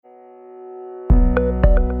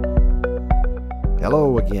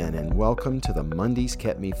Hello again, and welcome to the Mondays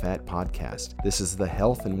Kept Me Fat podcast. This is the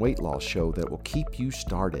health and weight loss show that will keep you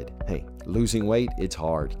started. Hey, losing weight, it's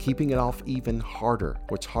hard. Keeping it off, even harder.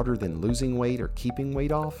 What's harder than losing weight or keeping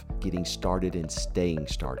weight off? Getting started and staying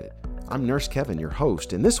started. I'm Nurse Kevin, your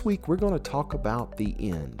host, and this week we're going to talk about the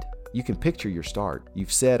end. You can picture your start.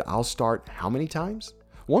 You've said, I'll start how many times?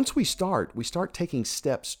 Once we start taking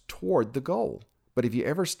steps toward the goal. But have you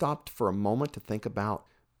ever stopped for a moment to think about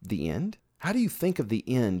the end? How do you think of the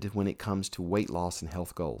end when it comes to weight loss and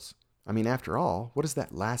health goals? I mean, after all, what does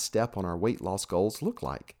that last step on our weight loss goals look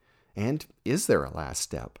like? And is there a last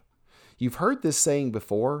step? You've heard this saying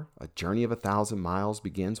before, a journey of 1,000 miles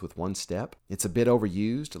begins with one step. It's a bit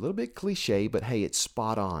overused, a little bit cliche, but hey, it's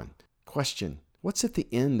spot on. Question, what's at the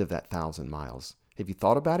end of that 1,000 miles? Have you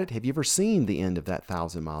thought about it? Have you ever seen the end of that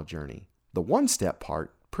 1,000-mile journey? The one-step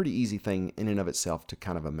part, pretty easy thing in and of itself to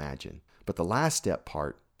kind of imagine. But the last step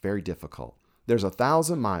part, very difficult. There's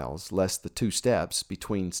 1,000 miles less the 2 steps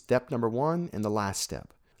between step number 1 and the last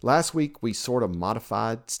step. Last week, we sort of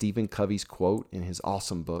modified Stephen Covey's quote in his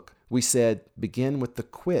awesome book. We said, begin with the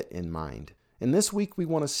quit in mind. And this week, we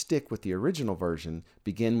want to stick with the original version,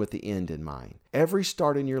 begin with the end in mind. Every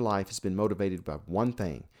start in your life has been motivated by one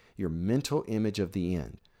thing, your mental image of the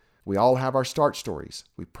end. We all have our start stories.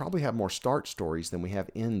 We probably have more start stories than we have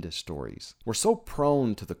end stories. We're so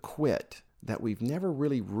prone to the quit that we've never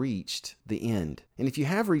really reached the end. And if you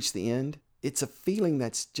have reached the end, it's a feeling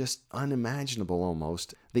that's just unimaginable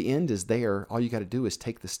almost. The end is there. All you got to do is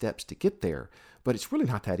take the steps to get there. But it's really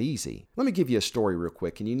not that easy. Let me give you a story real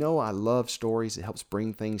quick. And you know I love stories. It helps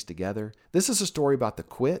bring things together. This is a story about the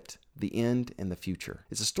quit, the end, and the future.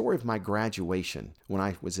 It's a story of my graduation when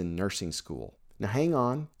I was in nursing school. Now hang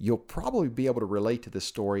on. You'll probably be able to relate to this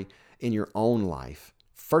story in your own life.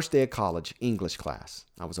 First day of college, English class.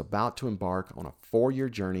 I was about to embark on a 4-year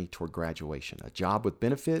journey toward graduation, a job with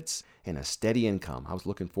benefits and a steady income. I was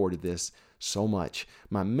looking forward to this so much.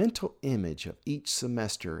 My mental image of each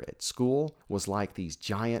semester at school was like these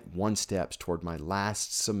giant one steps toward my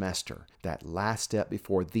last semester, that last step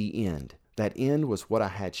before the end. That end was what I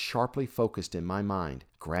had sharply focused in my mind,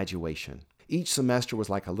 graduation. Each semester was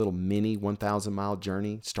like a little mini 1,000-mile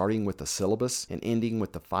journey, starting with the syllabus and ending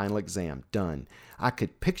with the final exam. Done. I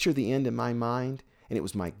could picture the end in my mind, and it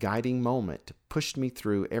was my guiding moment to push me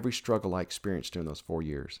through every struggle I experienced during those 4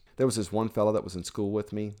 years. There was this one fellow that was in school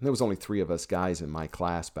with me. There was only 3 of us guys in my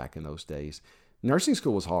class back in those days. Nursing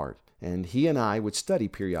school was hard, and he and I would study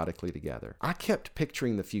periodically together. I kept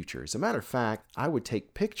picturing the future. As a matter of fact, I would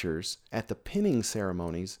take pictures at the pinning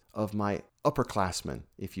ceremonies of my upperclassmen,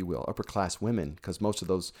 if you will, upper-class women, because most of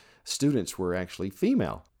those students were actually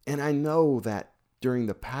female. And I know that during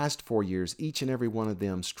the past 4 years, each and every one of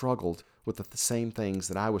them struggled with the same things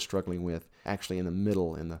that I was struggling with actually in the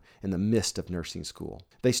middle, in the midst of nursing school.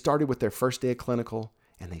 They started with their first day of clinical,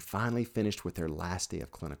 and they finally finished with their last day of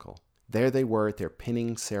clinical. There they were at their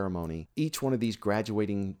pinning ceremony, each one of these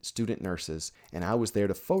graduating student nurses, and I was there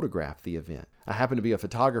to photograph the event. I happened to be a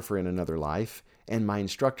photographer in another life, and my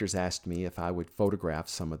instructors asked me if I would photograph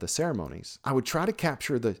some of the ceremonies. I would try to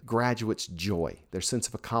capture the graduates' joy, their sense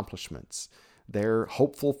of accomplishments, their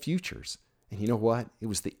hopeful futures. And you know what? It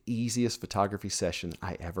was the easiest photography session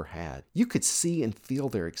I ever had. You could see and feel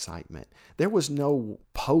their excitement. There was no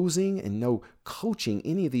posing and no coaching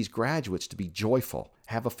any of these graduates to be joyful,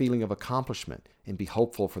 have a feeling of accomplishment, and be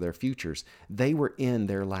hopeful for their futures. They were in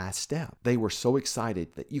their last step. They were so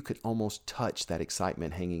excited that you could almost touch that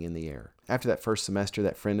excitement hanging in the air. After that first semester,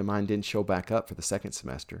 that friend of mine didn't show back up for the second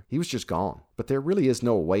semester. He was just gone. But there really is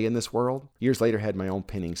no way in this world. Years later, I had my own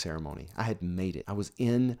pinning ceremony. I had made it. I was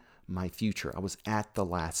in my future. I was at the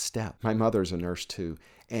last step. My mother's a nurse too.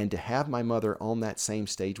 And to have my mother on that same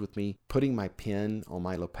stage with me, putting my pin on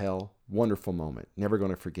my lapel, wonderful moment. Never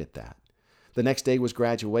going to forget that. The next day was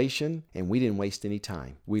graduation, and we didn't waste any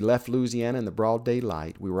time. We left Louisiana in the broad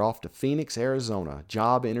daylight. We were off to Phoenix, Arizona.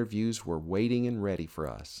 Job interviews were waiting and ready for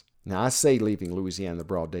us. Now, I say leaving Louisiana in the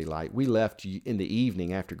broad daylight. We left in the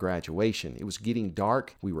evening after graduation. It was getting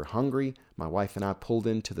dark. We were hungry. My wife and I pulled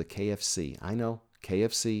into the KFC. I know,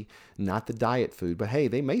 KFC, not the diet food, but hey,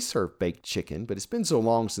 they may serve baked chicken, but it's been so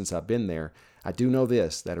long since I've been there. I do know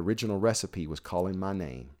this, that original recipe was calling my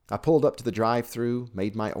name. I pulled up to the drive-thru,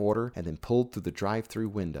 made my order, and then pulled through the drive-thru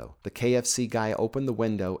window. The KFC guy opened the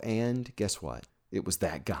window, and guess what? It was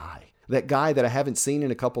that guy. That guy that I haven't seen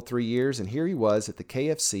in a couple, 3 years, and here he was at the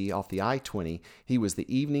KFC off the I-20. He was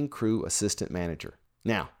the evening crew assistant manager.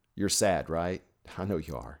 Now, you're sad, right? I know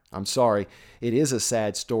you are. I'm sorry. It is a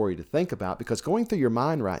sad story to think about because going through your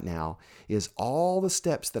mind right now is all the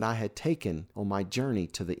steps that I had taken on my journey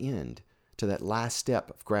to the end, to that last step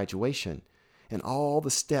of graduation. and all the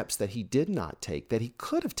steps that he did not take that he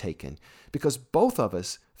could have taken, because both of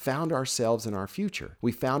us found ourselves in our future.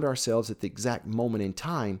 We found ourselves at the exact moment in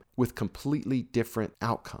time with completely different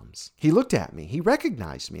outcomes. He looked at me. He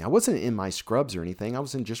recognized me. I wasn't in my scrubs or anything. I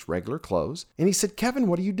was in just regular clothes. And he said, "Kevin,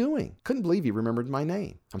 what are you doing?" Couldn't believe he remembered my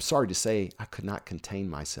name. I'm sorry to say I could not contain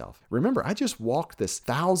myself. Remember, I just walked this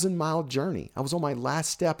 1,000-mile journey. I was on my last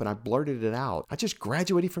step and I blurted it out. I just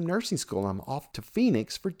graduated from nursing school and I'm off to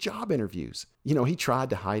Phoenix for job interviews. He tried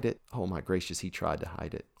to hide it. Oh my gracious, he tried to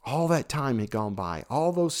hide it. All that time had gone by.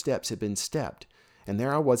 All those steps had been stepped. And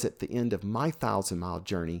there I was at the end of my 1,000-mile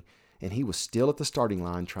journey, and he was still at the starting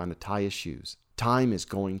line trying to tie his shoes. Time is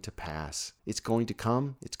going to pass. It's going to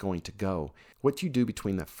come. It's going to go. What you do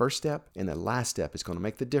between the first step and the last step is going to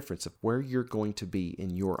make the difference of where you're going to be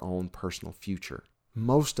in your own personal future.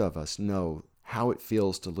 Most of us know how it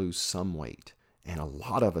feels to lose some weight, and a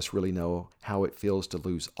lot of us really know how it feels to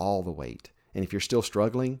lose all the weight. And if you're still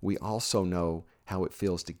struggling, we also know how it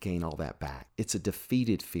feels to gain all that back. It's a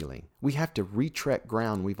defeated feeling. We have to retrek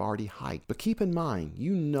ground we've already hiked. But keep in mind,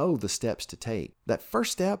 you know the steps to take. That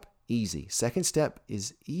first step, easy. Second step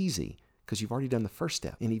is easy because you've already done the first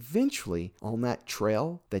step. And eventually, on that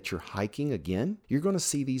trail that you're hiking again, you're going to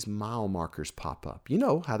see these mile markers pop up. You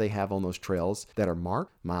know how they have on those trails that are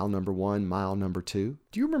marked, mile number 1, mile number 2.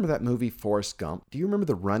 Do you remember that movie Forrest Gump? Do you remember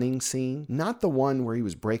the running scene? Not the one where he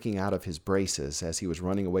was breaking out of his braces as he was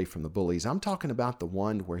running away from the bullies. I'm talking about the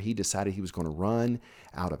one where he decided he was going to run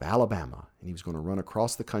out of Alabama and he was going to run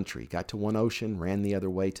across the country. Got to one ocean, ran the other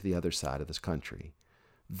way to the other side of this country.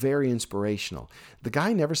 Very inspirational. The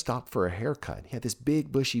guy never stopped for a haircut. He had this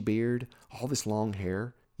big bushy beard, all this long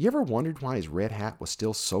hair. You ever wondered why his red hat was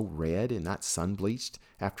still so red and not sun-bleached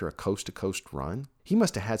after a coast-to-coast run? He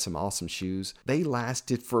must have had some awesome shoes. They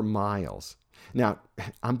lasted for miles. Now,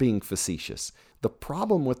 I'm being facetious. The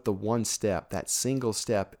problem with the one step, that single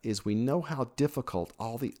step, is we know how difficult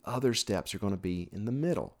all the other steps are going to be in the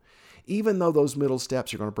middle. Even though those middle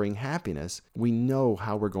steps are going to bring happiness, we know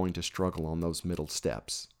how we're going to struggle on those middle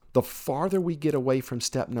steps. The farther we get away from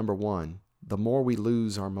step number 1, the more we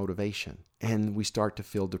lose our motivation and we start to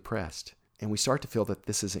feel depressed and we start to feel that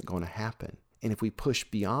this isn't going to happen. And if we push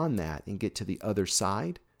beyond that and get to the other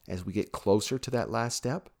side, as we get closer to that last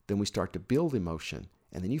step, then we start to build emotion.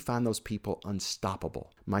 And then you find those people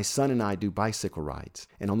unstoppable. My son and I do bicycle rides.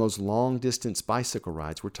 And on those long distance bicycle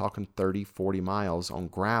rides, we're talking 30, 40 miles on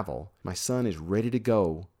gravel. My son is ready to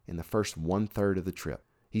go in the first 1/3 of the trip.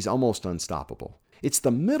 He's almost unstoppable. It's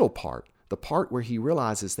the middle part, the part where he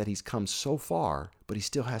realizes that he's come so far, but he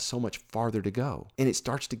still has so much farther to go. And it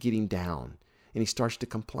starts to get him down. And he starts to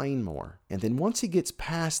complain more. And then once he gets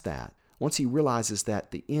past that, once he realizes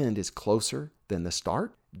that the end is closer than the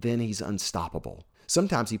start, then he's unstoppable.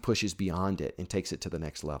 Sometimes he pushes beyond it and takes it to the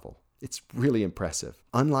next level. It's really impressive.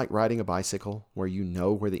 Unlike riding a bicycle where you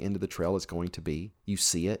know where the end of the trail is going to be, you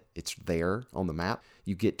see it, it's there on the map,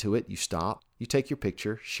 you get to it, you stop, you take your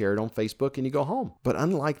picture, share it on Facebook, and you go home. But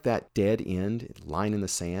unlike that dead end, line in the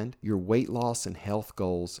sand, your weight loss and health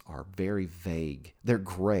goals are very vague. They're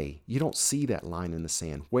gray. You don't see that line in the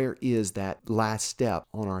sand. Where is that last step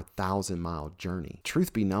on our 1,000-mile journey?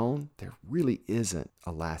 Truth be known, there really isn't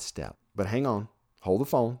a last step. But hang on. Hold the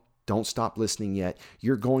phone. Don't stop listening yet.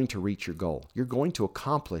 You're going to reach your goal. You're going to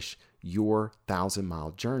accomplish your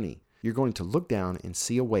 1,000-mile journey. You're going to look down and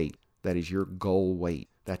see a weight that is your goal weight.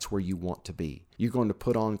 That's where you want to be. You're going to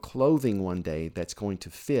put on clothing one day that's going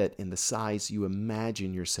to fit in the size you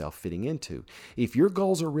imagine yourself fitting into. If your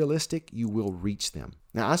goals are realistic, you will reach them.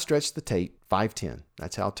 Now, I stretched the tape, 5'10".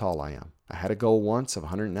 That's how tall I am. I had a goal once of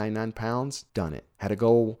 199 pounds, done it. Had a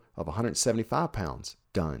goal of 175 pounds,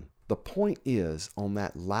 done. The point is, on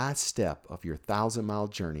that last step of your 1,000-mile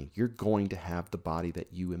journey, you're going to have the body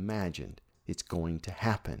that you imagined. It's going to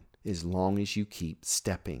happen as long as you keep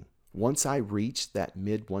stepping. Once I reached that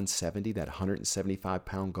mid-170, that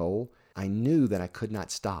 175-pound goal, I knew that I could not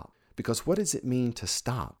stop. Because what does it mean to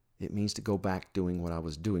stop? It means to go back doing what I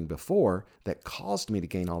was doing before that caused me to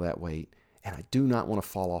gain all that weight, and I do not want to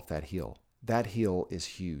fall off that hill. That hill is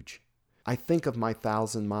huge. I think of my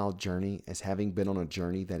 1,000-mile journey as having been on a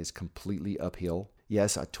journey that is completely uphill.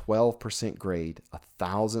 Yes, a 12% grade,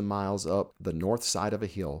 1,000 miles up the north side of a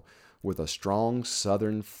hill with a strong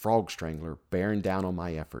southern frog strangler bearing down on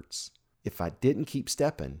my efforts. If I didn't keep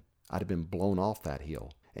stepping, I'd have been blown off that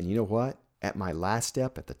hill. And you know what? At my last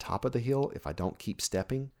step at the top of the hill, if I don't keep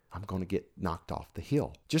stepping, I'm going to get knocked off the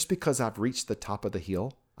hill. Just because I've reached the top of the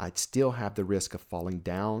hill, I'd still have the risk of falling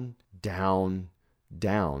down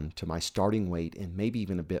to my starting weight and maybe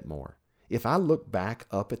even a bit more. If I look back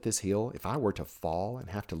up at this hill, if I were to fall and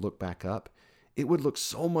have to look back up, it would look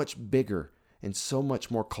so much bigger and so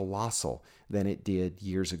much more colossal than it did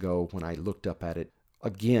years ago when I looked up at it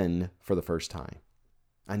again for the first time.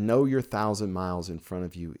 I know your 1,000 miles in front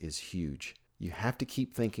of you is huge. You have to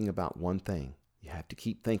keep thinking about one thing. You have to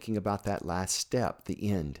keep thinking about that last step, the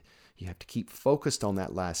end. You have to keep focused on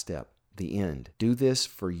that last step, the end. Do this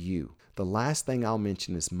for you. The last thing I'll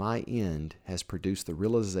mention is my end has produced the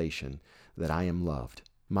realization that I am loved.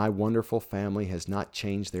 My wonderful family has not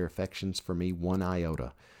changed their affections for me one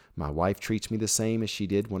iota. My wife treats me the same as she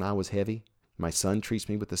did when I was heavy. My son treats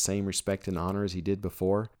me with the same respect and honor as he did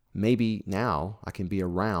before. Maybe now I can be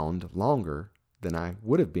around longer than I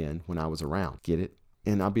would have been when I was around. Get it?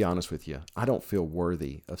 And I'll be honest with you, I don't feel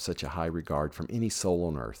worthy of such a high regard from any soul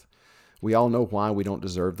on earth. We all know why we don't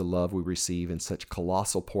deserve the love we receive in such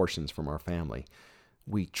colossal portions from our family.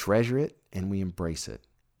 We treasure it and we embrace it.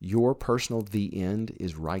 Your personal the end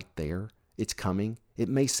is right there. It's coming. It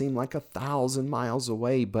may seem like 1,000 miles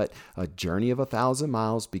away, but a journey of 1,000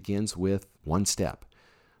 miles begins with one step.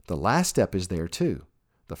 The last step is there too.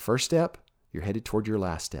 The first step, you're headed toward your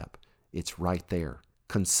last step. It's right there.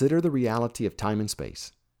 Consider the reality of time and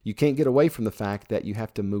space. You can't get away from the fact that you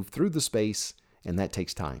have to move through the space, and that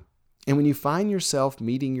takes time. And when you find yourself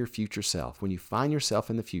meeting your future self, when you find yourself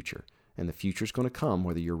in the future, and the future is going to come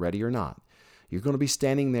whether you're ready or not, you're going to be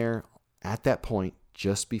standing there at that point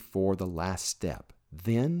just before the last step.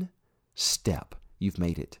 Then, step. You've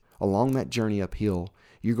made it. Along that journey uphill,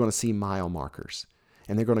 you're going to see mile markers.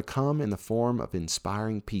 And they're going to come in the form of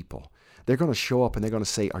inspiring people. They're going to show up and they're going to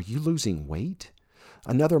say, "Are you losing weight?"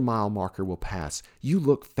 Another mile marker will pass. "You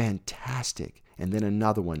look fantastic." And then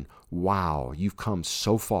another one, "Wow, you've come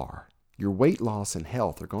so far." Your weight loss and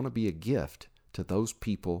health are going to be a gift to those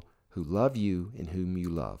people who love you and whom you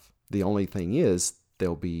love. The only thing is,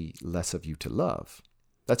 there'll be less of you to love.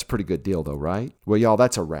 That's a pretty good deal though, right? Well, y'all,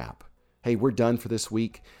 that's a wrap. Hey, we're done for this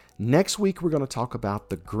week. Next week, we're going to talk about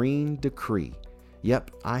the Green Decree.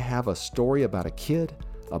 Yep, I have a story about a kid,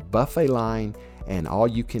 a buffet line, and all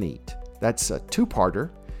you can eat. That's a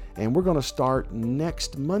two-parter, and we're going to start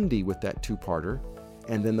next Monday with that two-parter,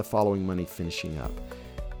 and then the following Monday finishing up.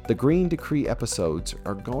 The Green Decree episodes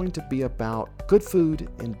are going to be about good food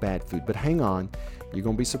and bad food, but hang on, you're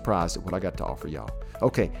going to be surprised at what I got to offer y'all.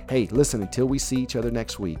 Okay, hey, listen, until we see each other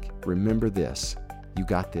next week, remember this. You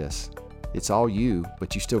got this. It's all you,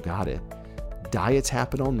 but you still got it. Diets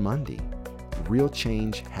happen on Monday. Real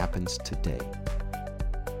change happens today.